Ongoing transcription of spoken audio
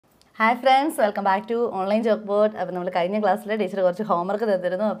Hi friends, welcome back to online Chalkboard. അപ്പോൾ നമ്മൾ കഴിഞ്ഞ ക്ലാസ്സിൽ ടീച്ചർ കുറച്ച് ഹോംവർക്ക്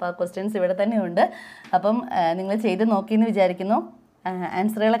തന്നിരുന്നു. അപ്പോൾ ആ ക്വസ്റ്റ്യൻസ് ഇവിടെ തന്നെയുണ്ട്. അപ്പം നിങ്ങൾ ചെയ്ത് നോക്കിയെന്ന് വിചാരിക്കുന്നു.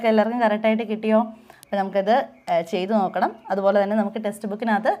 ആൻസറുകളൊക്കെ എല്ലാവർക്കും കറക്റ്റായിട്ട് കിട്ടിയോ? അപ്പോൾ നമുക്കത് ചെയ്ത് നോക്കണം. അതുപോലെ തന്നെ നമുക്ക് ടെക്സ്റ്റ്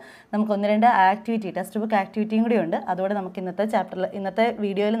ബുക്കിനകത്ത് നമുക്ക് 1-2 ആക്ടിവിറ്റി ടെക്സ്റ്റ് ബുക്ക് ആക്ടിവിറ്റിയും കൂടി ഉണ്ട്. അതുകൂടെ നമുക്ക് ഇന്നത്തെ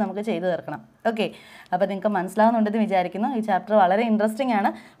വീഡിയോയിൽ നമുക്ക് ചെയ്തു തീർക്കണം. ഓക്കെ, അപ്പോൾ നിങ്ങൾക്ക് മനസ്സിലാകുന്നുണ്ടെന്ന് വിചാരിക്കുന്നു. ഈ ചാപ്റ്റർ വളരെ ഇൻട്രസ്റ്റിംഗ്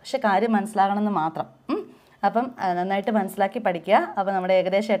ആണ്, പക്ഷേ കാര്യം മനസ്സിലാകണമെന്ന് മാത്രം. അപ്പം നന്നായിട്ട് മനസ്സിലാക്കി പഠിക്കുക. അപ്പോൾ നമ്മുടെ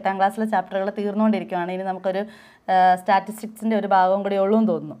ഏകദേശം 8ാം ക്ലാസ്സിലെ ചാപ്റ്ററുകൾ തീർന്നുകൊണ്ടിരിക്കുകയാണ്. ഇനി നമുക്കൊരു സ്റ്റാറ്റിസ്റ്റിക്സിൻ്റെ ഒരു ഭാഗവും കൂടി ഉള്ളൂ എന്ന്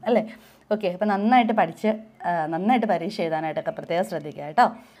തോന്നുന്നു അല്ലേ? ഓക്കെ, അപ്പോൾ നന്നായിട്ട് പഠിച്ച് നന്നായിട്ട് പരീക്ഷ എഴുതാനായിട്ടൊക്കെ പ്രത്യേകം ശ്രദ്ധിക്കുക കേട്ടോ.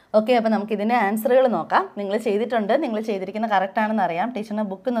 ഓക്കെ, അപ്പോൾ നമുക്കിതിൻ്റെ ആൻസറുകൾ നോക്കാം. നിങ്ങൾ ചെയ്തിട്ടുണ്ട്, നിങ്ങൾ ചെയ്തിരിക്കുന്ന കറക്റ്റാണെന്ന് അറിയാം. ടീച്ചറിന്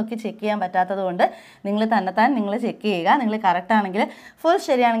ബുക്ക് നോക്കി ചെക്ക് ചെയ്യാൻ പറ്റാത്തത് കൊണ്ട് നിങ്ങൾ തന്നെത്താൻ നിങ്ങൾ ചെക്ക് ചെയ്യുക. നിങ്ങൾ കറക്റ്റാണെങ്കിൽ ഫുൾ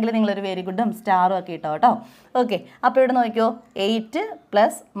ശരിയാണെങ്കിൽ നിങ്ങളൊരു വെരി ഗുഡും സ്റ്റാറും ഒക്കെ ഇട്ടോ കേട്ടോ. ഓക്കെ, അപ്പോൾ ഇവിടെ നോക്കിയോ, 8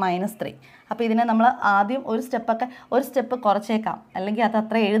 + -3. അപ്പോൾ ഇതിനെ നമ്മൾ ആദ്യം ഒരു സ്റ്റെപ്പ് കുറച്ചേക്കാം, അല്ലെങ്കിൽ അത്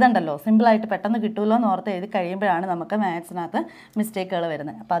അത്ര എഴുതണ്ടല്ലോ, സിമ്പിളായിട്ട് പെട്ടെന്ന് കിട്ടുമല്ലോ എന്ന് ഓർത്ത് എഴുതി കഴിയുമ്പോഴാണ് നമുക്ക് മാത്സിനകത്ത് മിസ്റ്റേക്കുകൾ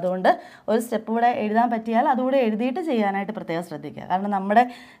വരുന്നത്. അപ്പോൾ അതുകൊണ്ട് ഒരു സ്റ്റെപ്പ് കൂടെ എഴുതാൻ പറ്റിയാൽ അതുകൂടെ എഴുതിയിട്ട് ചെയ്യാനായിട്ട് പ്രത്യേകം ശ്രദ്ധിക്കുക. കാരണം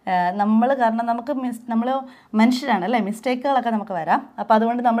നമുക്ക് നമ്മൾ മനുഷ്യരാണ് അല്ലേ, മിസ്റ്റേക്കുകളൊക്കെ നമുക്ക് വരാം. അപ്പോൾ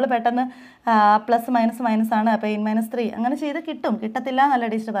അതുകൊണ്ട് നമ്മൾ പെട്ടെന്ന് പ്ലസ് മൈനസ് ആണ്, അപ്പോൾ 8 - 3 അങ്ങനെ ചെയ്ത് കിട്ടത്തില്ല എന്നല്ല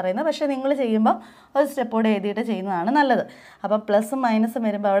ടീച്ചർ പറയുന്നത്. പക്ഷേ നിങ്ങൾ ചെയ്യുമ്പോൾ ഒരു സ്റ്റെപ്പോടെ എഴുതിയിട്ട് ചെയ്യുന്നതാണ് നല്ലത്. അപ്പോൾ പ്ലസും മൈനസും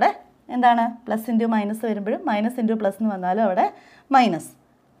വരുമ്പോൾ അവിടെ എന്താണ്, പ്ലസ് ഇൻറ്റു മൈനസ് വരുമ്പോഴും മൈനസ് ഇൻറ്റു പ്ലസ് എന്ന് വന്നാലും അവിടെ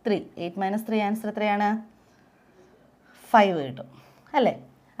 -3. 8 - 3 ആൻസർ എത്രയാണ്? 5 കിട്ടും അല്ലേ?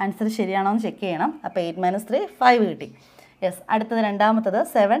 ആൻസർ ശരിയാണോ എന്ന് ചെക്ക് ചെയ്യണം. അപ്പോൾ 8 - 3 5 കിട്ടി. യെസ്, അടുത്തത് രണ്ടാമത്തത്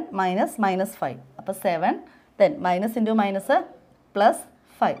 7 - -5. അപ്പോൾ 7 ദെൻ മൈനസ് ഇൻറ്റു മൈനസ്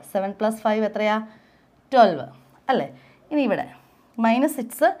 +5. 7 + 5 എത്രയാ? 12 അല്ലേ? ഇനി ഇവിടെ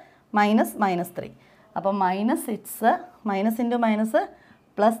 -6 - -3. അപ്പോൾ -6 മൈനസ് ഇൻറ്റു മൈനസ്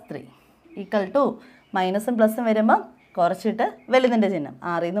 +3 = മൈനസും പ്ലസും വരുമ്പം കുറച്ചിട്ട് വലുതിൻ്റെ ചിഹ്നം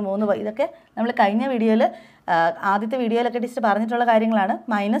 6 - 3 ഇതൊക്കെ നമ്മൾ കഴിഞ്ഞ വീഡിയോയിൽ ആദ്യത്തെ വീഡിയോയിലൊക്കെ ടീച്ചർ പറഞ്ഞിട്ടുള്ള കാര്യങ്ങളാണ്.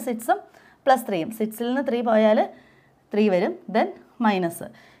 -6ഉം +3യും 6ൽ നിന്ന് 3 പോയാൽ 3 വരും, ദെൻ മൈനസ്.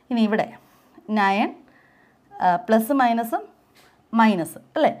 ഇനി ഇവിടെ 9 പ്ലസ് മൈനസും മൈനസ്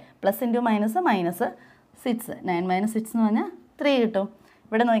അല്ലേ, പ്ലസ് ഇൻറ്റു മൈനസ് -6. 9 - 6 എന്ന് പറഞ്ഞാൽ 3 കിട്ടും.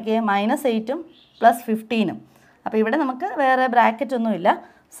 ഇവിടെ നോക്കിയേ -8ഉം +15ഉം. അപ്പോൾ ഇവിടെ നമുക്ക് വേറെ ബ്രാക്കറ്റ് ഒന്നുമില്ല.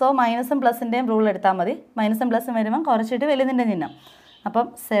 സോ മൈനസും പ്ലസിൻ്റെയും റൂൾ എടുത്താൽ മതി. മൈനസും പ്ലസും വരുമ്പം കുറച്ചിട്ട് വലുതിൻ്റെ ചിഹ്നം. അപ്പം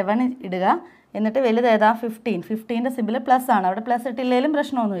 7 ഇടുക, എന്നിട്ട് വലുത് ഏതാ? 15. 15ൻ്റെ സിമ്പിൾ പ്ലസ് ആണ്, അവിടെ പ്ലസ് ഇട്ടില്ലെങ്കിലും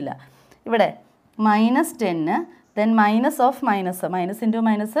പ്രശ്നമൊന്നുമില്ല. ഇവിടെ -10 then minus of minus, minus into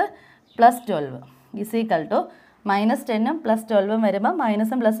minus +12 = -10ഉം +12ഉം വരുമ്പം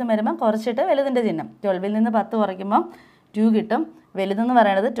മൈനസും പ്ലസും വരുമ്പം കുറച്ചിട്ട് വലുതിൻ്റെ ചിഹ്നം. 12ൽ നിന്ന് 10 കുറയ്ക്കുമ്പം 2 കിട്ടും. വലുതെന്ന്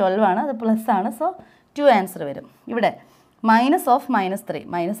പറയുന്നത് 12 ആണ്, അത് പ്ലസ് ആണ്. സോ 2 ആൻസർ വരും. ഇവിടെ minus of -3,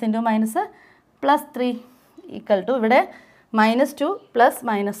 minus into minus +3 = ഇവിടെ -2 +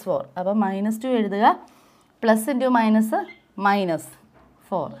 -4. അപ്പോൾ -2 എഴുതുക, പ്ലസ് ഇൻറ്റു മൈനസ്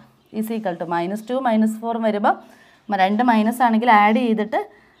 -4 = -2 - 4 വരുമ്പോൾ 2 മൈനസ് ആണെങ്കിൽ ആഡ് ചെയ്തിട്ട്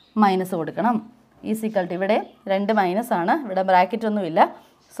മൈനസ് കൊടുക്കണം. ഇവിടെ 2 മൈനസ് ആണ്, ഇവിടെ ബ്രാക്കറ്റ് ഒന്നുമില്ല.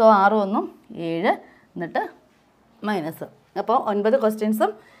 സോ 6 × 1 7 എന്നിട്ട് മൈനസ്. അപ്പോൾ 9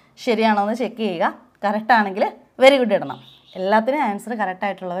 ക്വസ്റ്റ്യൻസും ശരിയാണോ എന്ന് ചെക്ക് ചെയ്യുക. കറക്റ്റാണെങ്കിൽ വെരി ഗുഡ് ഇടണം. എല്ലാത്തിനും ആൻസർ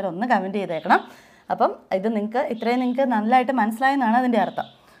കറക്റ്റായിട്ടുള്ളവർ ഒന്ന് കമൻറ്റ് ചെയ്തേക്കണം. അപ്പം ഇത് ഇത്രയും നിങ്ങൾക്ക് നല്ലതായിട്ട് മനസ്സിലായെന്നാണ് അതിൻ്റെ അർത്ഥം.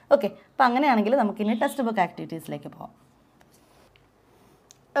 ഓക്കെ, അപ്പോൾ അങ്ങനെയാണെങ്കിൽ നമുക്കിനി ടെക്സ്റ്റ് ബുക്ക് ആക്ടിവിറ്റീസിലേക്ക് പോകാം.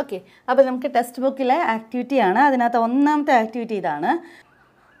 ഓക്കെ, അപ്പോൾ നമുക്ക് ടെക്സ്റ്റ് ബുക്കിലെ ആക്ടിവിറ്റിയാണ്. അതിനകത്ത് ഒന്നാമത്തെ ആക്ടിവിറ്റി ഇതാണ്.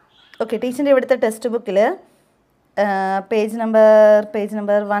 ഓക്കെ, ടീച്ചറിൻ്റെ ഇവിടുത്തെ ടെക്സ്റ്റ് ബുക്കിൽ പേജ് നമ്പർ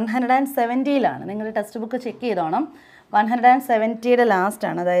 170 നിങ്ങൾ ടെക്സ്റ്റ് ബുക്ക് ചെക്ക് ചെയ്തോണം. 170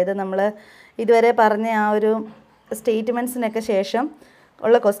 ലാസ്റ്റാണ്, അതായത് നമ്മൾ ഇതുവരെ പറഞ്ഞ ആ ഒരു സ്റ്റേറ്റ്മെൻറ്റ്സിനൊക്കെ ശേഷം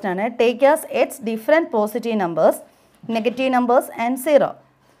ഉള്ള ക്വസ്റ്റ്യനാണ്. Take as എറ്റ്സ് different positive numbers, negative numbers and 0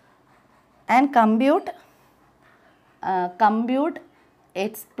 and compute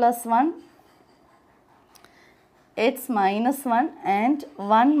x + 1, x - 1 and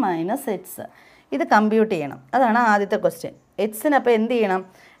 1 - x. ഇത് കമ്പ്യൂട്ട് ചെയ്യണം. അതാണ് ആദ്യത്തെ ക്വസ്റ്റ്യൻ. എക്സിന് അപ്പോൾ എന്ത് ചെയ്യണം?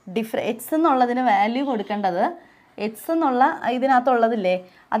 എക്സ് എന്നുള്ളതിന് വാല്യൂ കൊടുക്കേണ്ടത് എക്സ് എന്നുള്ള ഇതിനകത്തുള്ളതില്ലേ,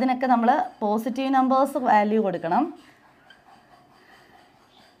 അതിനൊക്കെ നമ്മൾ പോസിറ്റീവ് നമ്പേഴ്സ് വാല്യൂ കൊടുക്കണം,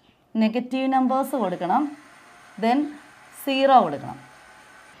 നെഗറ്റീവ് നമ്പേഴ്സ് കൊടുക്കണം, ദെൻ 0 കൊടുക്കണം.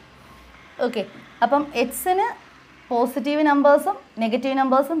 ഓക്കെ, അപ്പം എക്സിന് പോസിറ്റീവ് നമ്പേഴ്സും നെഗറ്റീവ്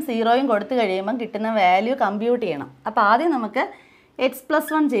നമ്പേഴ്സും 0യും കൊടുത്തു കഴിയുമ്പം കിട്ടുന്ന വാല്യൂ കമ്പ്യൂട്ട് ചെയ്യണം. അപ്പോൾ ആദ്യം നമുക്ക് x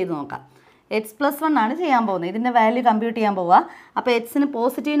 + 1 ചെയ്ത് നോക്കാം. x + 1 ആണ് ചെയ്യാൻ പോകുന്നത്. ഇതിൻ്റെ വാല്യൂ കമ്പ്യൂട്ട് ചെയ്യാൻ പോവുക. അപ്പോൾ എക്സിന്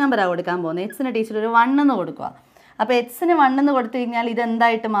പോസിറ്റീവ് നമ്പറാണ് കൊടുക്കാൻ പോകുന്നത്. എക്സിന് ടീച്ചർ ഒരു 1 എന്ന് കൊടുക്കുക. അപ്പോൾ എക്സിന് 1 എന്ന് കൊടുത്തു കഴിഞ്ഞാൽ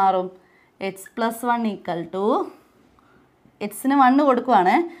ഇതെന്തായിട്ട് മാറും? x + 1 = എക്സിന് 1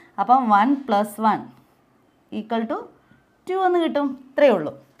 കൊടുക്കുവാണ്. അപ്പം 1 + 1 = 2 എന്ന് കിട്ടും. ഇത്രയേ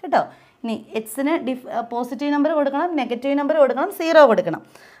ഉള്ളൂ. കേട്ടോ. ഇനി എക്സിന് പോസിറ്റീവ് നമ്പർ കൊടുക്കണം, നെഗറ്റീവ് നമ്പർ കൊടുക്കണം, 0 കൊടുക്കണം.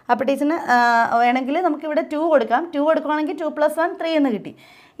 അപ്പോൾ ടീച്ചറിന് വേണമെങ്കിൽ നമുക്കിവിടെ 2 കൊടുക്കാം. 2 കൊടുക്കുകയാണെങ്കിൽ 2 + 1 3 എന്ന് കിട്ടി.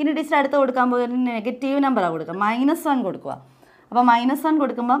 ഇനി ടീച്ചർ അടുത്ത് കൊടുക്കാൻ പോകുന്നത് നെഗറ്റീവ് നമ്പറാണ് കൊടുക്കുക, -1 കൊടുക്കുക. അപ്പോൾ -1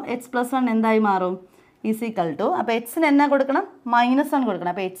 കൊടുക്കുമ്പം x + 1 എന്തായി മാറും? = അപ്പോൾ എക്സിന് എന്നാ കൊടുക്കണം? -1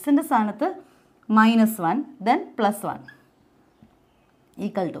 കൊടുക്കണം. അപ്പോൾ എക്സിൻ്റെ സ്ഥാനത്ത് -1 ദെൻ +1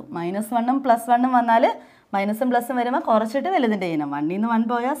 = -1ഉം +1ഉം വന്നാൽ മൈനസും പ്ലസും വരുമ്പോൾ കുറച്ചിട്ട് വലുതിൻ്റെ ചിഹ്നം. 1ൽ നിന്ന് 1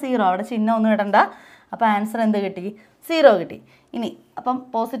 പോയാൽ 0, അവിടെ ചിഹ്നം ഒന്നും ഇടണ്ട. അപ്പോൾ ആൻസർ എന്ത് കിട്ടി? 0 കിട്ടി. ഇനി അപ്പം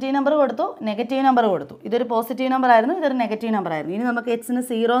പോസിറ്റീവ് നമ്പർ കൊടുത്തു, നെഗറ്റീവ് നമ്പർ കൊടുത്തു. ഇതൊരു പോസിറ്റീവ് നമ്പർ ആയിരുന്നു, ഇതൊരു നെഗറ്റീവ് നമ്പർ ആയിരുന്നു. ഇനി നമുക്ക് എക്സിന്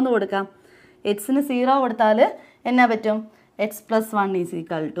 0 എന്ന് കൊടുക്കാം. എക്സിന് 0 കൊടുത്താൽ എന്നാ പറ്റും? x + 1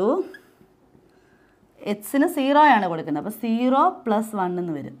 = എക്സിന് 0 ആണ് കൊടുക്കുന്നത്. അപ്പോൾ 0 + 1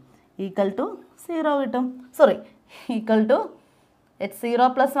 എന്ന് വരും, =0 കിട്ടും. സോറി, = x 0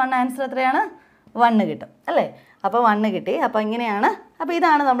 + 1 ആൻസർ എത്രയാണ്? 1 കിട്ടും അല്ലേ? അപ്പോൾ 1 കിട്ടി. അപ്പോൾ ഇങ്ങനെയാണ്. അപ്പോൾ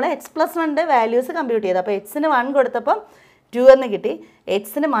ഇതാണ് നമ്മൾ x + 1ൻ്റെ വാല്യൂസ് കമ്പ്യൂട്ട് ചെയ്തത്. അപ്പോൾ എക്സിന് 1 കൊടുത്തപ്പം 2 എന്ന് കിട്ടി,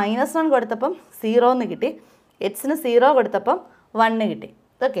 എക്സിന് -1 കൊടുത്തപ്പം 0 എന്ന് കിട്ടി, എക്സിന് 0 കൊടുത്തപ്പം 1 കിട്ടി.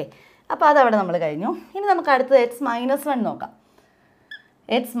 ഓക്കെ, അപ്പോൾ അതവിടെ നമ്മൾ കഴിഞ്ഞു. ഇനി നമുക്ക് അടുത്തത് x - 1 നോക്കാം.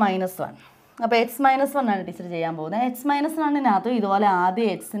 x - 1. അപ്പോൾ x - 1 ആണ് ടീച്ചർ ചെയ്യാൻ പോകുന്നത്. x - 1നകത്തും ഇതുപോലെ ആദ്യം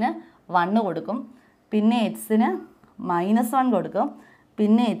എക്സിന് 1 കൊടുക്കും, പിന്നെ എക്സിന് -1 കൊടുക്കും,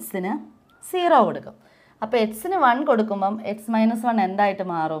 പിന്നെ എക്സിന് 0 കൊടുക്കും. അപ്പോൾ എക്സിന് 1 കൊടുക്കുമ്പം x - 1 എന്തായിട്ട്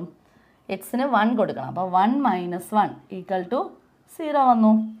മാറും? എക്സിന് 1 കൊടുക്കണം. അപ്പോൾ 1 - 1 = 0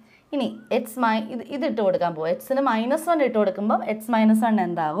 വന്നു. ഇനി ഇതിട്ട് കൊടുക്കാൻ പോകും. എക്സിന് -1 ഇട്ട് കൊടുക്കുമ്പം x - 1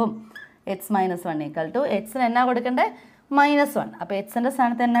 എന്താകും? x - 1 = എക്സിന് എന്നാ കൊടുക്കണ്ടേ? -1. അപ്പോൾ എക്സിൻ്റെ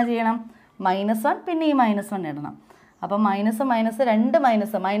സ്ഥാനത്ത് എന്നാ ചെയ്യണം? -1 പിന്നെ ഈ -1 ഇടണം. അപ്പോൾ മൈനസ് രണ്ട്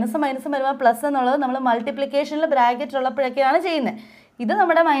മൈനസ് വരുമ്പോൾ പ്ലസ് എന്നുള്ളത് നമ്മൾ മൾട്ടിപ്ലിക്കേഷനിൽ ബ്രാക്കറ്റ് ഉള്ളപ്പോഴൊക്കെയാണ് ചെയ്യുന്നത്. ഇത്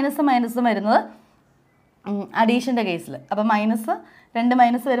നമ്മുടെ മൈനസ് വരുന്നത് അഡീഷൻ്റെ കേസിൽ. അപ്പോൾ രണ്ട്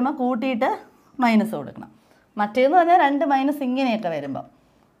മൈനസ് വരുമ്പോൾ കൂട്ടിയിട്ട് മൈനസ് കൊടുക്കണം. മറ്റേന്ന് പറഞ്ഞാൽ 2 മൈനസ് ഇങ്ങനെയൊക്കെ വരുമ്പോൾ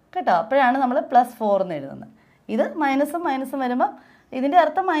കേട്ടോ, അപ്പോഴാണ് നമ്മൾ +4 എന്ന് എഴുതുന്നത്. ഇത് മൈനസും വരുമ്പോൾ ഇതിൻ്റെ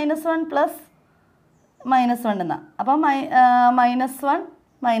അർത്ഥം -1 + -1 എന്നാണ്. അപ്പോൾ -1 - 1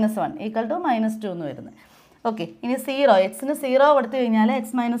 = -2 എന്ന് വരുന്നത്. ഓക്കെ, ഇനി 0, എക്സിന് 0 കൊടുത്തു കഴിഞ്ഞാൽ x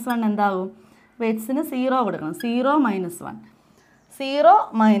 - 1 എന്താകും? അപ്പോൾ എക്സിന് 0 കൊടുക്കണം. 0 - 1 0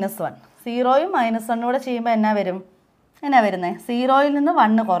 - 1 0യും -1 കൂടെ ചെയ്യുമ്പോൾ എന്നാ വരുന്നത്? 0യിൽ നിന്ന്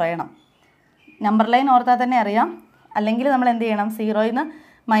 1 കുറയണം. നമ്പർ ലൈൻ ഓർത്താൽ തന്നെ അറിയാം. അല്ലെങ്കിൽ നമ്മൾ എന്ത് ചെയ്യണം? 0യിൽ നിന്ന്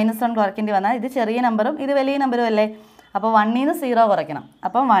 -1 കുറയ്ക്കേണ്ടി വന്നാൽ ഇത് ചെറിയ നമ്പറും ഇത് വലിയ നമ്പറും അല്ലേ? അപ്പോൾ 1ൽ നിന്ന് 0 കുറയ്ക്കണം.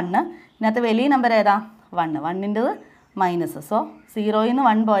 അപ്പം 1, ഇതിനകത്ത് വലിയ നമ്പർ ഏതാ? 1. 1ൻ്റെത് മൈനസ്. സോ 0യിൽ നിന്ന്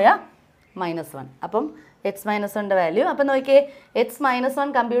 1 പോയാൽ -1. അപ്പം x - 1ൻ്റെ വാല്യൂ. അപ്പം നോക്കിയേ, x -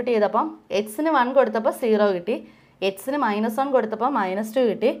 1 കമ്പ്യൂട്ട് ചെയ്തപ്പം എക്സിന് 1 കൊടുത്തപ്പോൾ 0 കിട്ടി, എക്സിന് -1 കൊടുത്തപ്പോൾ -2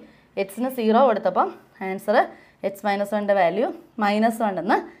 കിട്ടി, എക്സിന് 0 കൊടുത്തപ്പം ആൻസർ x - 1ൻ്റെ വാല്യൂ -1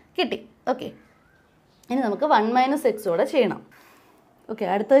 എന്ന് കിട്ടി. ഓക്കെ, ഇനി നമുക്ക് 1 - x കൂടെ ചെയ്യണം. ഓക്കെ,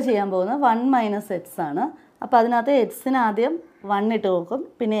 അടുത്തത് ചെയ്യാൻ പോകുന്നത് 1 - x ആണ്. അപ്പോൾ അതിനകത്ത് എക്സിന് ആദ്യം 1 ഇട്ട് നോക്കും,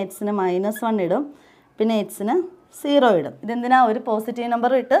 പിന്നെ എക്സിന് -1 ഇടും, പിന്നെ എക്സിന് 0 ഇടും. ഇതെന്തിനാ? ഒരു പോസിറ്റീവ്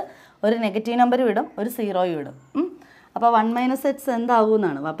നമ്പർ ഇട്ട് ഒരു നെഗറ്റീവ് നമ്പറും ഇടും, ഒരു 0 ഇടും. അപ്പോൾ 1 - x എന്താകും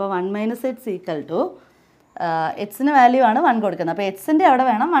എന്നാണ്. അപ്പോൾ 1 - x = എക്സിന് വാല്യൂ ആണ് 1 കൊടുക്കുന്നത്. അപ്പോൾ എക്സിൻ്റെ അവിടെ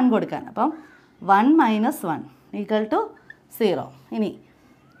വേണം 1 കൊടുക്കാൻ. അപ്പം 1 - 1 = 0. ഇനി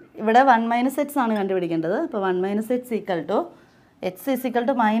ഇവിടെ 1 - x ആണ് കണ്ടുപിടിക്കേണ്ടത്. അപ്പോൾ 1 - x = x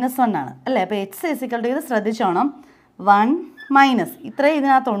 -1 ആണ് അല്ലേ? അപ്പോൾ x = ഇത് ശ്രദ്ധിച്ചോണം, 1 - ഇത്രയും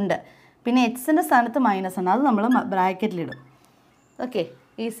ഇതിനകത്തുണ്ട്, പിന്നെ എക്സിൻ്റെ സ്ഥാനത്ത് -1, അത് നമ്മൾ ബ്രാക്കറ്റിലിടും. ഓക്കെ,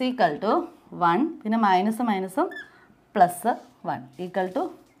 = 1, പിന്നെ മൈനസും +1 =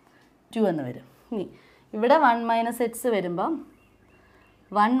 2 എന്ന് വരും. ഇനി ഇവിടെ 1 - x വരുമ്പം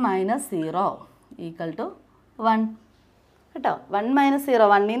 1 - 0 = 1 കേട്ടോ. 1 - 0,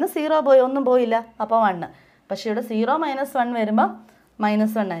 1ൽ നിന്ന് 0 പോയി, ഒന്നും പോയില്ല, അപ്പോൾ 1. പക്ഷേ ഇവിടെ 0 - 1 വരുമ്പോൾ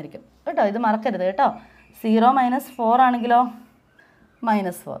 -1 ആയിരിക്കും കേട്ടോ. ഇത് മറക്കരുത് കേട്ടോ. 0 - 4 ആണെങ്കിലോ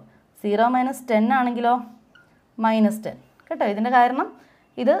 -4, 0 - 10 ആണെങ്കിലോ -10 കേട്ടോ. ഇതിൻ്റെ കാരണം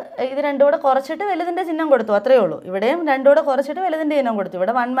ഇത് രണ്ടും കൂടെ കുറച്ചിട്ട് വലുതിൻ്റെ ചിഹ്നം കൊടുത്തു, അത്രയേ ഉള്ളൂ. ഇവിടെയും രണ്ടും കൂടെ കുറച്ചിട്ട് വലുതിൻ്റെ ചിഹ്നം കൊടുത്തു.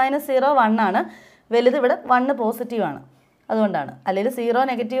 ഇവിടെ 1 - 0 1 ആണ്, വലുത് ഇവിടെ 1 പോസിറ്റീവ് ആണ്, അതുകൊണ്ടാണ്. അല്ലെങ്കിൽ 0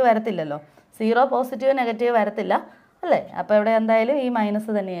 നെഗറ്റീവ് വരത്തില്ലല്ലോ, 0 പോസിറ്റീവ് നെഗറ്റീവ് വരത്തില്ല അല്ലേ? അപ്പോൾ ഇവിടെ എന്തായാലും ഈ മൈനസ്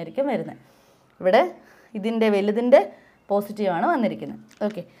തന്നെയായിരിക്കും വരുന്നത്. ഇവിടെ ഇതിൻ്റെ വലുതിൻ്റെ പോസിറ്റീവാണ് വന്നിരിക്കുന്നത്.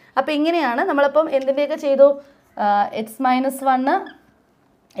 ഓക്കെ, അപ്പോൾ ഇങ്ങനെയാണ് നമ്മളിപ്പം എന്തിൻ്റെയൊക്കെ ചെയ്തു? x - 1,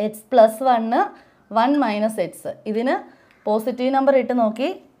 x + 1, 1 - x. ഇതിന് പോസിറ്റീവ് നമ്പർ ഇട്ട് നോക്കി,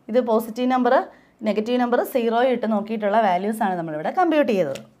 ഇത് പോസിറ്റീവ് നമ്പർ നെഗറ്റീവ് നമ്പർ 0 ഇട്ട് നോക്കിയിട്ടുള്ള വാല്യൂസാണ് നമ്മളിവിടെ കമ്പ്യൂട്ട്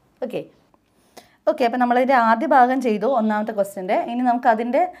ചെയ്തത്. ഓക്കെ, അപ്പോൾ നമ്മളിതിൻ്റെ ആദ്യ ഭാഗം ചെയ്തു, ഒന്നാമത്തെ ക്വസ്റ്റ്യൻ്റെ. ഇനി നമുക്ക്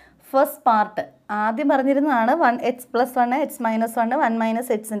അതിൻ്റെ ഫസ്റ്റ് പാർട്ട് ആദ്യം പറഞ്ഞിരുന്നതാണ് 1x+1 x-1 1 -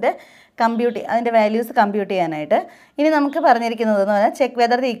 xൻ്റെ അതിൻ്റെ വാല്യൂസ് കമ്പ്യൂട്ട് ചെയ്യാനായിട്ട്. ഇനി നമുക്ക് പറഞ്ഞിരിക്കുന്നത് എന്ന് പറഞ്ഞാൽ check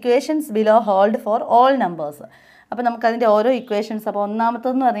whether the equations below hold for all numbers. അപ്പോൾ നമുക്കതിൻ്റെ ഓരോ ഇക്വേഷൻസ്, അപ്പോൾ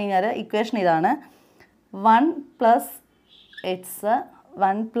ഒന്നാമത്തെന്ന് പറഞ്ഞു കഴിഞ്ഞാൽ ഇക്വേഷൻ ഇതാണ് 1 + x +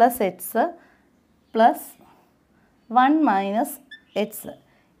 1 - x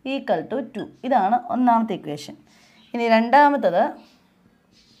 = 2. ഇതാണ് ഒന്നാമത്തെ ഇക്വേഷൻ. ഇനി രണ്ടാമത്തത്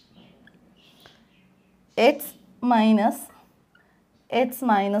x -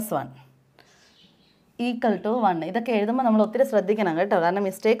 x-1 = 1. ഇതൊക്കെ എഴുതുമ്പോൾ നമ്മൾ ഒത്തിരി ശ്രദ്ധിക്കണം കേട്ടോ, കാരണം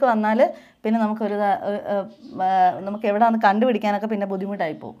മിസ്റ്റേക്ക് വന്നാൽ പിന്നെ നമുക്ക് എവിടെയാണെന്ന് കണ്ടുപിടിക്കാനൊക്കെ പിന്നെ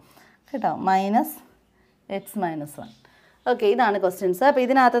ബുദ്ധിമുട്ടായി പോകും കേട്ടോ. -x-1. ഓക്കെ, ഇതാണ് ക്വസ്റ്റ്യൻസ്. അപ്പോൾ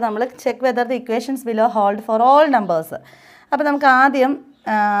ഇതിനകത്ത് നമ്മൾ check whether the equations below hold for all numbers. അപ്പോൾ നമുക്ക് ആദ്യം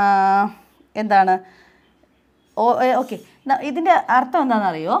എന്താണ് ഓക്കെ, ഇതിൻ്റെ അർത്ഥം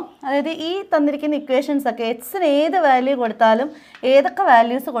എന്താണെന്നറിയോ? അതായത് ഈ തന്നിരിക്കുന്ന ഇക്വേഷൻസൊക്കെ എക്സിന് ഏത് വാല്യൂ കൊടുത്താലും ഏതൊക്കെ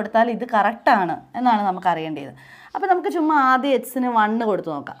വാല്യൂസ് കൊടുത്താലും ഇത് കറക്റ്റാണ് എന്നാണ് നമുക്ക് അറിയേണ്ടത്. അപ്പോൾ നമുക്ക് ചുമ്മാ ആദ്യം എക്സിന് 1 കൊടുത്ത്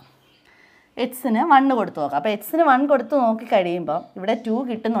നോക്കാം. അപ്പോൾ എക്സിന് 1 കൊടുത്ത് നോക്കി കഴിയുമ്പോൾ ഇവിടെ 2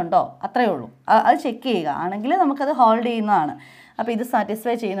 കിട്ടുന്നുണ്ടോ? അത്രയേ ഉള്ളൂ. അത് ചെക്ക് ചെയ്യുക ആണെങ്കിൽ നമുക്കത് ഹോൾഡ് ചെയ്യുന്നതാണ്. അപ്പോൾ ഇത്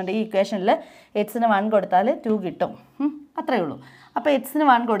സാറ്റിസ്ഫൈ ചെയ്യുന്നുണ്ട്. ഈ ഇക്വേഷനിൽ എക്സിന് 1 കൊടുത്താൽ 2 കിട്ടും. അത്രയേ ഉള്ളൂ. അപ്പോൾ എക്സിന്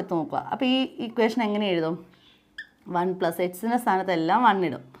 1 കൊടുത്ത് നോക്കുക. അപ്പോൾ ഈ ഇക്വേഷൻ എങ്ങനെ എഴുതും? 1 + എക്സിൻ്റെ സ്ഥാനത്ത് എല്ലാം 1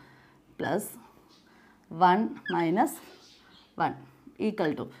 ഇടും. +1 - 1 = 1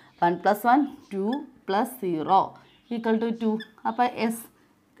 + 1 2 + 0 = 2. അപ്പോൾ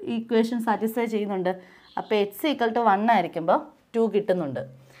ഇക്വേഷൻ സാറ്റിസ്ഫൈ ചെയ്യുന്നുണ്ട്. അപ്പോൾ x = 1 ആയിരിക്കുമ്പോൾ 2 കിട്ടുന്നുണ്ട്.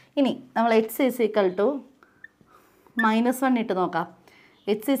 ഇനി നമ്മൾ x = -1 ഇട്ട് നോക്കാം.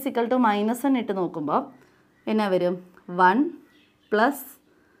 x = -1 ഇട്ട് നോക്കുമ്പോൾ എന്നാ വരും? 1 +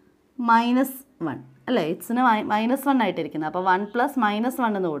 -1 അല്ലേ? എക്സിന് -1 ആയിട്ടിരിക്കുന്നത്. അപ്പോൾ 1 +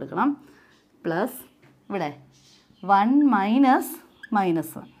 -1 എന്ന് കൊടുക്കണം. പ്ലസ് ഇവിടെ 1 - -1.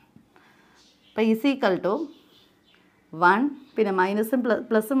 അപ്പോൾ = 1, പിന്നെ മൈനസും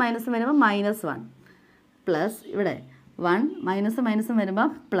പ്ലസും മൈനസും വരുമ്പോൾ -1 പ്ലസ് ഇവിടെ 1 മൈനസും വരുമ്പോൾ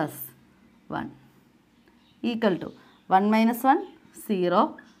 +1 = 1 - 1 0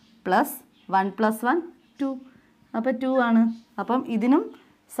 + 1 + 1 2. അപ്പോൾ 2 ആണ്. അപ്പം ഇതിനും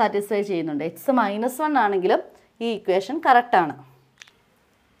സാറ്റിസ്ഫൈ ചെയ്യുന്നുണ്ട്. x -1 ആണെങ്കിലും ഈ ഇക്വേഷൻ കറക്റ്റാണ്.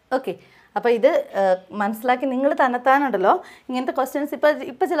 ഓക്കെ, അപ്പോൾ ഇത് മനസ്സിലാക്കി നിങ്ങൾ തന്നെത്താനുണ്ടല്ലോ ഇങ്ങനത്തെ ക്വസ്റ്റ്യൻസ്.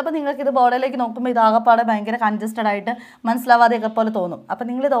 ഇപ്പോൾ ചിലപ്പോൾ നിങ്ങൾക്ക് ഇത് ബോർഡിലേക്ക് നോക്കുമ്പോൾ ഇതാകപ്പാടെ ഭയങ്കര കൺജസ്റ്റഡ് ആയിട്ട് മനസ്സിലാവാതെയൊക്കെ പോലെ തോന്നും. അപ്പോൾ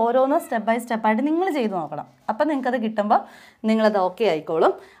നിങ്ങളിത് ഓരോന്ന് സ്റ്റെപ്പ് ബൈ സ്റ്റെപ്പായിട്ട് നിങ്ങൾ ചെയ്ത് നോക്കണം. അപ്പോൾ നിങ്ങൾക്കത് കിട്ടുമ്പോൾ നിങ്ങളത് ഓക്കെ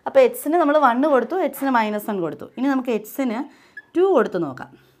ആയിക്കോളും. അപ്പോൾ എക്സിന് നമ്മൾ 1 കൊടുത്തു, എക്സിന് -1 കൊടുത്തു. ഇനി നമുക്ക് എക്സിന് 2 കൊടുത്ത് നോക്കാം.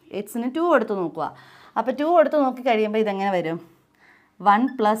 എക്സിന് 2 കൊടുത്ത് നോക്കുക. അപ്പോൾ 2 കൊടുത്ത് നോക്കി കഴിയുമ്പോൾ ഇതെങ്ങനെ വരും? 1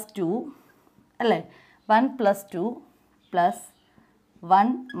 + 2 അല്ലേ? 1 + 2 + 1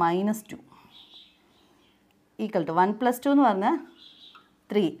 - 2 = 1 + 2 എന്ന് പറഞ്ഞാൽ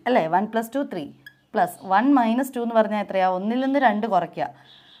 3 അല്ലേ? 1 + 2 3 പ്ലസ് 1 - 2 എന്ന് പറഞ്ഞാൽ എത്രയാണ്? 1-ൽ നിന്ന് 2 കുറയ്ക്കുക.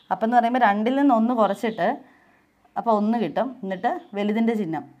 അപ്പം എന്ന് പറയുമ്പോൾ 2-ൽ നിന്ന് 1 കുറച്ചിട്ട് അപ്പോൾ 1 കിട്ടും. എന്നിട്ട് വലുതിൻ്റെ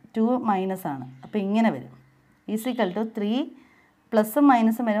ചിഹ്നം 2 മൈനസ് ആണ്. അപ്പോൾ ഇങ്ങനെ വരും. = 3 പ്ലസും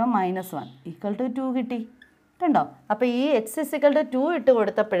മൈനസും വരുമ്പോൾ -1 = 2 കിട്ടി. കണ്ടോ? അപ്പോൾ ഈ x = 2 ഇട്ട്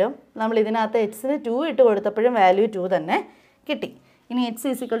കൊടുത്തപ്പോഴും നമ്മൾ ഇതിനകത്ത് എക്സിന് 2 ഇട്ട് കൊടുത്തപ്പോഴും വാല്യൂ 2 തന്നെ കിട്ടി. ഇനി x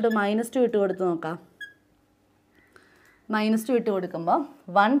 = -2 ഇട്ട് കൊടുത്ത് നോക്കാം. -2 ഇട്ട് കൊടുക്കുമ്പോൾ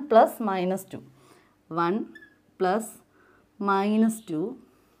 1 + -2 1 + -2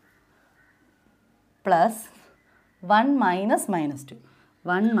 പ്ലസ് 1 - -2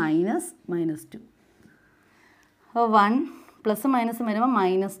 1 - -2. അപ്പോൾ 1 പ്ലസും മൈനസും വരുമ്പോൾ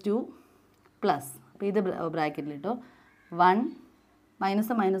 -2 പ്ലസ്, അപ്പോൾ ഇത് ബ്രാക്കറ്റിലിട്ടു. 1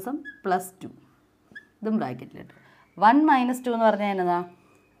 മൈനസും +2 ഇതും ബ്രാക്കറ്റിലിട്ടു. 1 - 2 എന്ന് പറഞ്ഞാൽ എന്നതാ?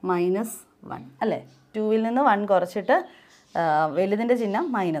 -1 അല്ലേ? 2-ൽ നിന്ന് 1 കുറച്ചിട്ട് വലുതിൻ്റെ ചിഹ്നം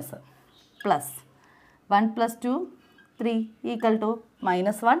മൈനസ് പ്ലസ് 1 + 2 3 =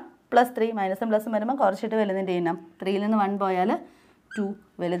 -1 + 3 മൈനസും പ്ലസും വരുമ്പോൾ കുറച്ചിട്ട് വലുതിൻ്റെ ചിഹ്നം 3-ൽ നിന്ന് 1 പോയാൽ 2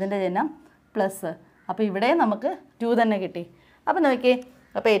 വലുതിൻ്റെ ചിഹ്നം പ്ലസ്. അപ്പോൾ ഇവിടെ നമുക്ക് 2 തന്നെ കിട്ടി. അപ്പോൾ നോക്കിയേ,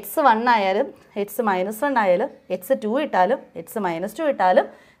 അപ്പോൾ x 1 ആയാലും x -1 ആയാലും x 2 ഇട്ടാലും x -2 ഇട്ടാലും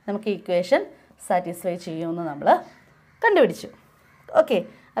നമുക്ക് ഇക്വേഷൻ സാറ്റിസ്ഫൈ ചെയ്യുമെന്ന് നമ്മൾ കണ്ടുപിടിച്ചു. ഓക്കെ,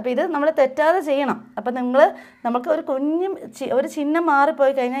 അപ്പോൾ ഇത് നമ്മൾ തെറ്റാതെ ചെയ്യണം. അപ്പോൾ നമുക്ക് ഒരു ചിഹ്നം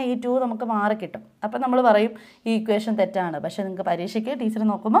മാറിപ്പോയി കഴിഞ്ഞാൽ ഈ 2 നമുക്ക് മാറി കിട്ടും. അപ്പോൾ നമ്മൾ പറയും ഈ ഇക്വേഷൻ തെറ്റാണ്. പക്ഷേ നിങ്ങൾക്ക് പരീക്ഷയ്ക്ക് ടീച്ചർ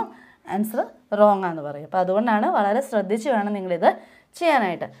നോക്കുമ്പോൾ ആൻസർ റോങ് ആണെന്ന് പറയും. അപ്പോൾ അതുകൊണ്ടാണ് വളരെ ശ്രദ്ധിച്ച് വേണം നിങ്ങളിത്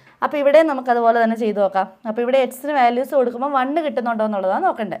ചെയ്യാനായിട്ട്. അപ്പോൾ ഇവിടെ നമുക്കതുപോലെ തന്നെ ചെയ്ത് നോക്കാം. അപ്പോൾ ഇവിടെ എക്സിന് വാല്യൂസ് കൊടുക്കുമ്പോൾ 1 കിട്ടുന്നുണ്ടോ എന്നുള്ളതാണ്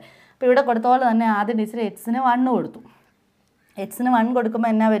നോക്കണ്ടേ. അപ്പോൾ ഇവിടെ കൊടുത്ത പോലെ തന്നെ ആദ്യം ടീച്ചർ എക്സിന് 1 കൊടുത്തു. എക്സിന് 1 കൊടുക്കുമ്പോൾ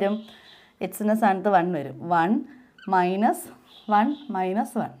എന്നാ വരും? എക്സിൻ്റെ സ്ഥാനത്ത് 1 വരും. 1 - 1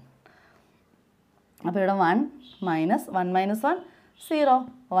 - 1 അപ്പോൾ ഇവിടെ 1 മൈനസ് 1 മൈനസ് 1 0.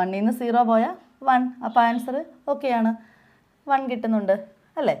 1ൽ നിന്ന് 0 പോയാൽ 1. അപ്പോൾ ആൻസർ ഓക്കെയാണ്, 1 കിട്ടുന്നുണ്ട്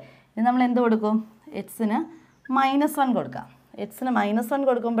അല്ലേ. ഇനി നമ്മൾ എന്ത് കൊടുക്കും? എക്സിന് -1 കൊടുക്കാം. എക്സിന് -1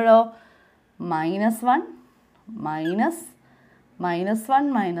 കൊടുക്കുമ്പോഴോ -1 മൈനസ് -1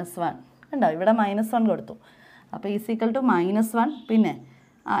 -1 കണ്ടോ, ഇവിടെ -1 കൊടുത്തു. അപ്പോൾ =-1. പിന്നെ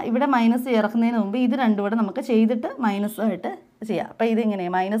ഇവിടെ മൈനസ് ചേർക്കുന്നതിന് മുമ്പ് ഇത് രണ്ടും കൂടെ നമുക്ക് ചെയ്തിട്ട് മൈനസായിട്ട് ചെയ്യാം. അപ്പോൾ ഇതിങ്ങനെ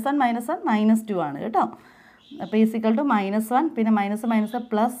 -1 -1 -2 ആണ് കേട്ടോ. അപ്പോൾ =-1 പിന്നെ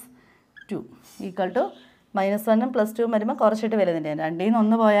 -1 +2 -1 ഉം +2 വരുമ്പോൾ കുറച്ചിട്ട് വലുതിൻ്റെ 2ൽ നിന്ന്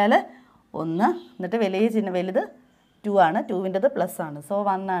 1 പോയാൽ 1, എന്നിട്ട് വലിയ ചിഹ്നം വലുത് 2 ആണ്, 2ൻ്റെത് പ്ലസ് ആണ്, സോ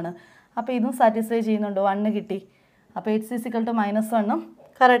 1 ആണ്. അപ്പോൾ ഇതും സാറ്റിസ്ഫൈ ചെയ്യുന്നുണ്ട്, 1 കിട്ടി. അപ്പോൾ x -1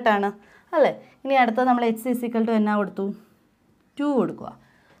 കറക്റ്റാണ് അല്ലേ. ഇനി അടുത്തത് നമ്മൾ x എന്നാ കൊടുത്തു? 2 കൊടുക്കുക.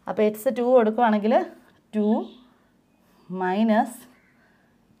 അപ്പോൾ x 2 കൊടുക്കുകയാണെങ്കിൽ 2 മൈനസ്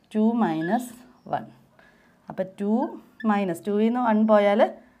 1. അപ്പോൾ 2 മൈനസ് 2ൽ നിന്ന് 1 പോയാൽ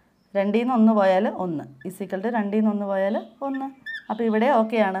 2ൽ നിന്ന് 1 പോയാൽ 1 2ൽ നിന്ന് 1 പോയാൽ 1. അപ്പോൾ ഇവിടെ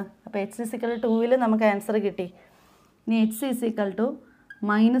ഓക്കെയാണ്. അപ്പോൾ x 2ൽ നമുക്ക് ആൻസർ കിട്ടി. ഇനി x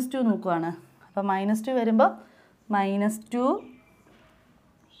 -2 നോക്കുവാണ്. അപ്പോൾ -2 വരുമ്പോൾ -2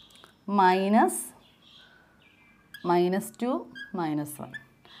 -2 -1.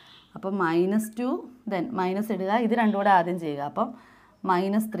 അപ്പോൾ -2 ദെൻ മൈനസ് ഇടുക, ഇത് രണ്ടും കൂടെ ആദ്യം ചെയ്യുക. അപ്പം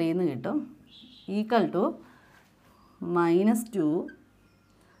 -3 എന്ന് കിട്ടും =-2 -3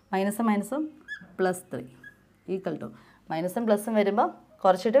 മൈനസും പ്ലസും വരുമ്പോൾ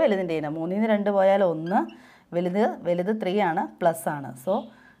കുറച്ചിട്ട് വലുതിൻ്റെ 3ൽ നിന്ന് 2 പോയാൽ 1, വലുത് 3 ആണ്, പ്ലസ് ആണ്, സോ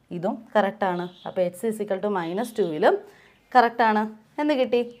ഇതും കറക്റ്റാണ്. അപ്പോൾ x -2ലും കറക്റ്റാണ് എന്ന്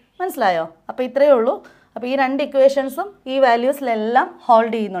കിട്ടി. മനസ്സിലായോ? അപ്പോൾ ഇത്രയേ ഉള്ളൂ. അപ്പോൾ ഈ രണ്ട് ഇക്വേഷൻസും ഈ വാല്യൂസിലെല്ലാം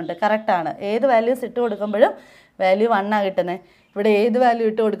ഹോൾഡ് ചെയ്യുന്നുണ്ട്, കറക്റ്റാണ്. ഏത് വാല്യൂസ് ഇട്ട് കൊടുക്കുമ്പോഴും വാല്യൂ 1 ആണ് കിട്ടുന്നത്. ഇവിടെ ഏത് വാല്യൂ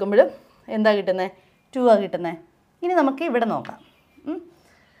ഇട്ട് കൊടുക്കുമ്പോഴും എന്താ കിട്ടുന്നത്? 2 ആണ് കിട്ടുന്നത്. ഇനി നമുക്ക് ഇവിടെ നോക്കാം.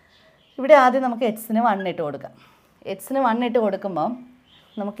 ഇവിടെ ആദ്യം നമുക്ക് എക്സിന് 1 ഇട്ട് കൊടുക്കാം. എക്സിന് 1 ഇട്ട് കൊടുക്കുമ്പോൾ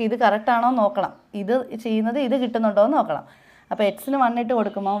നമുക്ക് ഇത് കറക്റ്റാണോ നോക്കണം, ഇത് ചെയ്യുന്നത് ഇത് കിട്ടുന്നുണ്ടോ എന്ന് നോക്കണം. അപ്പോൾ എക്സിന് 1 ഇട്ട്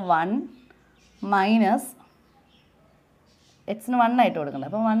കൊടുക്കുമ്പോൾ 1 മൈനസ് എക്സിന് 1 ആയിട്ട് കൊടുക്കണം.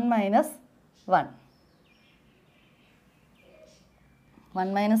 അപ്പോൾ 1 മൈനസ് 1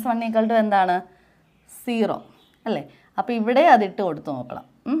 എന്താണ്? 0 അല്ലേ. അപ്പോൾ ഇവിടെ അതിട്ട് കൊടുത്ത് നോക്കണം.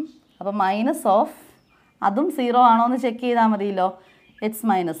 അപ്പോൾ മൈനസ് ഓഫ് അതും 0 ആണോ എന്ന് ചെക്ക് ചെയ്താൽ മതിയല്ലോ.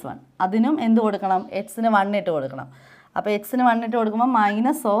 x-1 അതിനും എന്ത് കൊടുക്കണം? എക്സിന് 1 ഇട്ട് കൊടുക്കണം. അപ്പോൾ എക്സിന് 1 ഇട്ട് കൊടുക്കുമ്പോൾ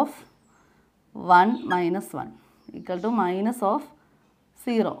minus of 1 minus 1 minus of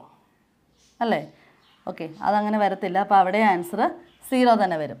 0 അല്ലേ. ഓക്കെ, അതങ്ങനെ വരത്തില്ല. അപ്പോൾ അവിടെ ആൻസർ 0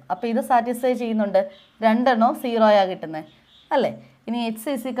 തന്നെ വരും. അപ്പോൾ ഇത് സാറ്റിസ്ഫൈ ചെയ്യുന്നുണ്ട്, രണ്ടെണ്ണവും 0 കിട്ടുന്നത് അല്ലേ. ഇനി x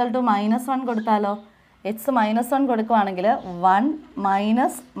 -1 കൊടുത്താലോ? x -1 കൊടുക്കുവാണെങ്കിൽ 1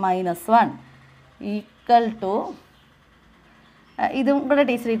 മൈനസ് -1 ഇതും കൂടെ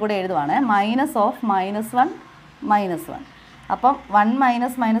ടീച്ചറിൽ കൂടെ എഴുതുവാണ്, മൈനസ് ഓഫ് -1 -1. അപ്പം 1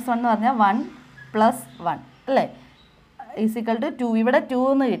 മൈനസ് -1 എന്ന് പറഞ്ഞാൽ 1 പ്ലസ് 1 അല്ലേ, =2. ഇവിടെ 2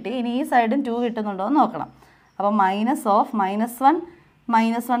 എന്ന് കിട്ടി. ഇനി ഈ സൈഡും 2 കിട്ടുന്നുണ്ടോ എന്ന് നോക്കണം. അപ്പോൾ മൈനസ് ഓഫ് -1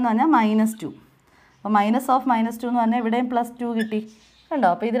 -1 എന്ന് പറഞ്ഞാൽ -2. അപ്പോൾ മൈനസ് ഓഫ് -2 എന്ന് പറഞ്ഞാൽ ഇവിടെയും +2 കിട്ടി കണ്ടോ.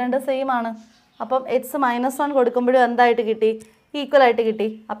 അപ്പോൾ ഇത് രണ്ടും സെയിം ആണ്. അപ്പം x -1 കൊടുക്കുമ്പോഴും എന്തായിട്ട് കിട്ടി? ഈക്വൽ ആയിട്ട് കിട്ടി.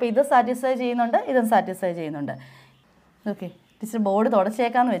 അപ്പോൾ ഇത് സാറ്റിസ്ഫൈ ചെയ്യുന്നുണ്ട്, ഇതും സാറ്റിസ്ഫൈ ചെയ്യുന്നുണ്ട്. ഓക്കെ, ടീച്ചർ ബോർഡ്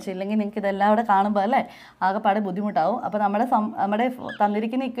തുടച്ചേക്കാന്ന് വെച്ചു, ഇല്ലെങ്കിൽ നിങ്ങൾക്ക് ഇതെല്ലാം കൂടെ കാണുമ്പോൾ അല്ലേ ആകെപ്പാടെ ബുദ്ധിമുട്ടാവും. അപ്പോൾ നമ്മുടെ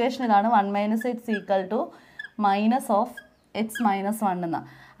തന്നിരിക്കുന്ന ഇക്വേഷൻ ഇതാണ്, 1 - x മൈനസ് ഓഫ് x -1 എന്നാണ്.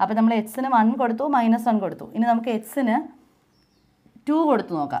 അപ്പോൾ നമ്മൾ എക്സിന് 1 കൊടുത്തു, -1 കൊടുത്തു. ഇനി നമുക്ക് എക്സിന് 2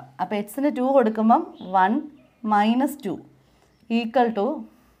 കൊടുത്തു നോക്കാം. അപ്പോൾ എക്സിന് 2 കൊടുക്കുമ്പം 1 minus 2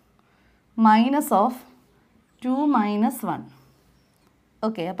 minus of 2 minus 1.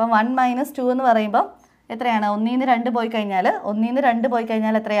 Okay, അപ്പം 1 മൈനസ് 2 എന്ന് പറയുമ്പം എത്രയാണ്? 1ൽ നിന്ന് 2 പോയി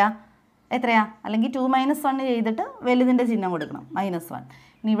കഴിഞ്ഞാൽ എത്രയാ? അല്ലെങ്കിൽ 2 - 1 ചെയ്തിട്ട് വലുതിൻ്റെ ചിഹ്നം കൊടുക്കണം, -1.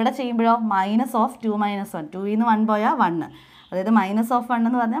 ഇനി ഇവിടെ ചെയ്യുമ്പോഴോ മൈനസ് ഓഫ് 2 - 1, 2ൽ നിന്ന് 1 പോയാൽ 1, അതായത് മൈനസ് ഓഫ് 1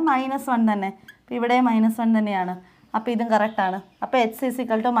 എന്ന് പറഞ്ഞാൽ -1 തന്നെ. അപ്പോൾ ഇവിടെ -1 തന്നെയാണ്. അപ്പോൾ ഇതും കറക്റ്റാണ്. അപ്പോൾ x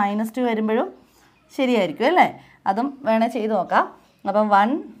 -2 വരുമ്പോഴും ശരിയായിരിക്കും അല്ലേ. അതും വേണേൽ ചെയ്ത് നോക്കാം. അപ്പം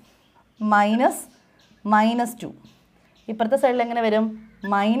 1 മൈനസ് -2 ഇപ്പുറത്തെ സൈഡിൽ എങ്ങനെ വരും?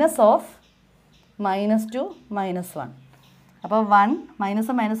 Minus of -2 -1. അപ്പോൾ 1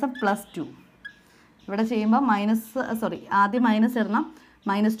 മൈനസ് +2. ഇവിടെ ചെയ്യുമ്പോൾ ആദ്യം മൈനസ് ഇടണം.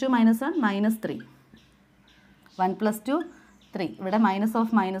 -2 - 1 -3. 1 + 2 3. ഇവിടെ മൈനസ്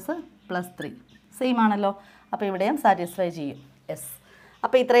ഓഫ് മൈനസ് +3 സെയിം ആണല്ലോ. അപ്പോൾ ഇവിടെയും സാറ്റിസ്ഫൈ ചെയ്യും. യെസ്.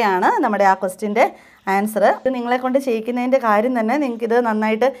 അപ്പോൾ ഇത്രയാണ് നമ്മുടെ ആ ക്വസ്റ്റ്യൻ്റെ ആൻസർ. ഇത് നിങ്ങളെ കൊണ്ട് ചെയ്യിക്കുന്നതിൻ്റെ കാര്യം തന്നെ നിങ്ങൾക്കിത്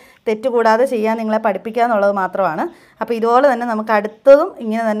നന്നായിട്ട് തെറ്റുകൂടാതെ ചെയ്യാൻ നിങ്ങളെ പഠിപ്പിക്കുക എന്നുള്ളത് മാത്രമാണ്. അപ്പോൾ ഇതുപോലെ തന്നെ നമുക്ക് അടുത്തതും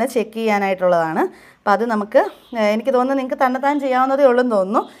ഇങ്ങനെ തന്നെ ചെക്ക് ചെയ്യാനായിട്ടുള്ളതാണ്. അപ്പോൾ അത് നമുക്ക് എനിക്ക് തോന്നുന്നു നിങ്ങൾക്ക് തന്നെത്താൻ ചെയ്യാവുന്നതേ ഉള്ളെന്ന്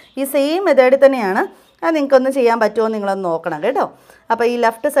തോന്നുന്നു. ഈ സെയിം മെത്തേഡിൽ തന്നെയാണ്. അത് നിങ്ങൾക്കൊന്ന് ചെയ്യാൻ പറ്റുമോ എന്ന് നിങ്ങളൊന്ന് നോക്കണം കേട്ടോ. അപ്പോൾ ഈ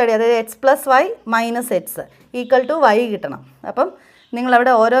ലെഫ്റ്റ് സൈഡ് അതായത് x + y - x = y കിട്ടണം. അപ്പം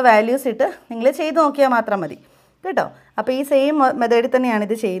നിങ്ങളവിടെ ഓരോ വാല്യൂസ് ഇട്ട് നിങ്ങൾ ചെയ്ത് നോക്കിയാൽ മാത്രം മതി കേട്ടോ. അപ്പോൾ ഈ സെയിം മെത്തേഡിൽ തന്നെയാണ്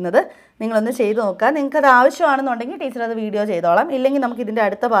ഇത് ചെയ്യുന്നത്. നിങ്ങളൊന്ന് ചെയ്ത് നോക്കുക. നിങ്ങൾക്കത് ആവശ്യമാണെന്നുണ്ടെങ്കിൽ ടീച്ചർ അത് വീഡിയോ ചെയ്തോളാം. ഇല്ലെങ്കിൽ നമുക്ക് ഇതിൻ്റെ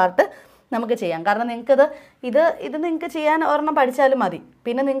അടുത്ത പാർട്ട് നമുക്ക് ചെയ്യാം. കാരണം നിങ്ങൾക്കത് ഇത് നിങ്ങൾക്ക് ചെയ്യാൻ ഒരെണ്ണം പഠിച്ചാലും മതി.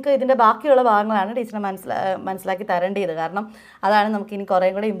 പിന്നെ നിങ്ങൾക്ക് ഇതിൻ്റെ ബാക്കിയുള്ള ഭാഗങ്ങളാണ് ടീച്ചറിനെ മനസ്സിലാക്കി തരേണ്ടത്. കാരണം അതാണ് നമുക്ക് ഇനി കുറേ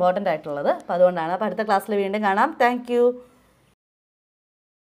കൂടെ ഇമ്പോർട്ടൻ്റ് ആയിട്ടുള്ളത്. അപ്പോൾ അതുകൊണ്ടാണ്. അപ്പോൾ അടുത്ത ക്ലാസ്സിൽ വീണ്ടും കാണാം. താങ്ക്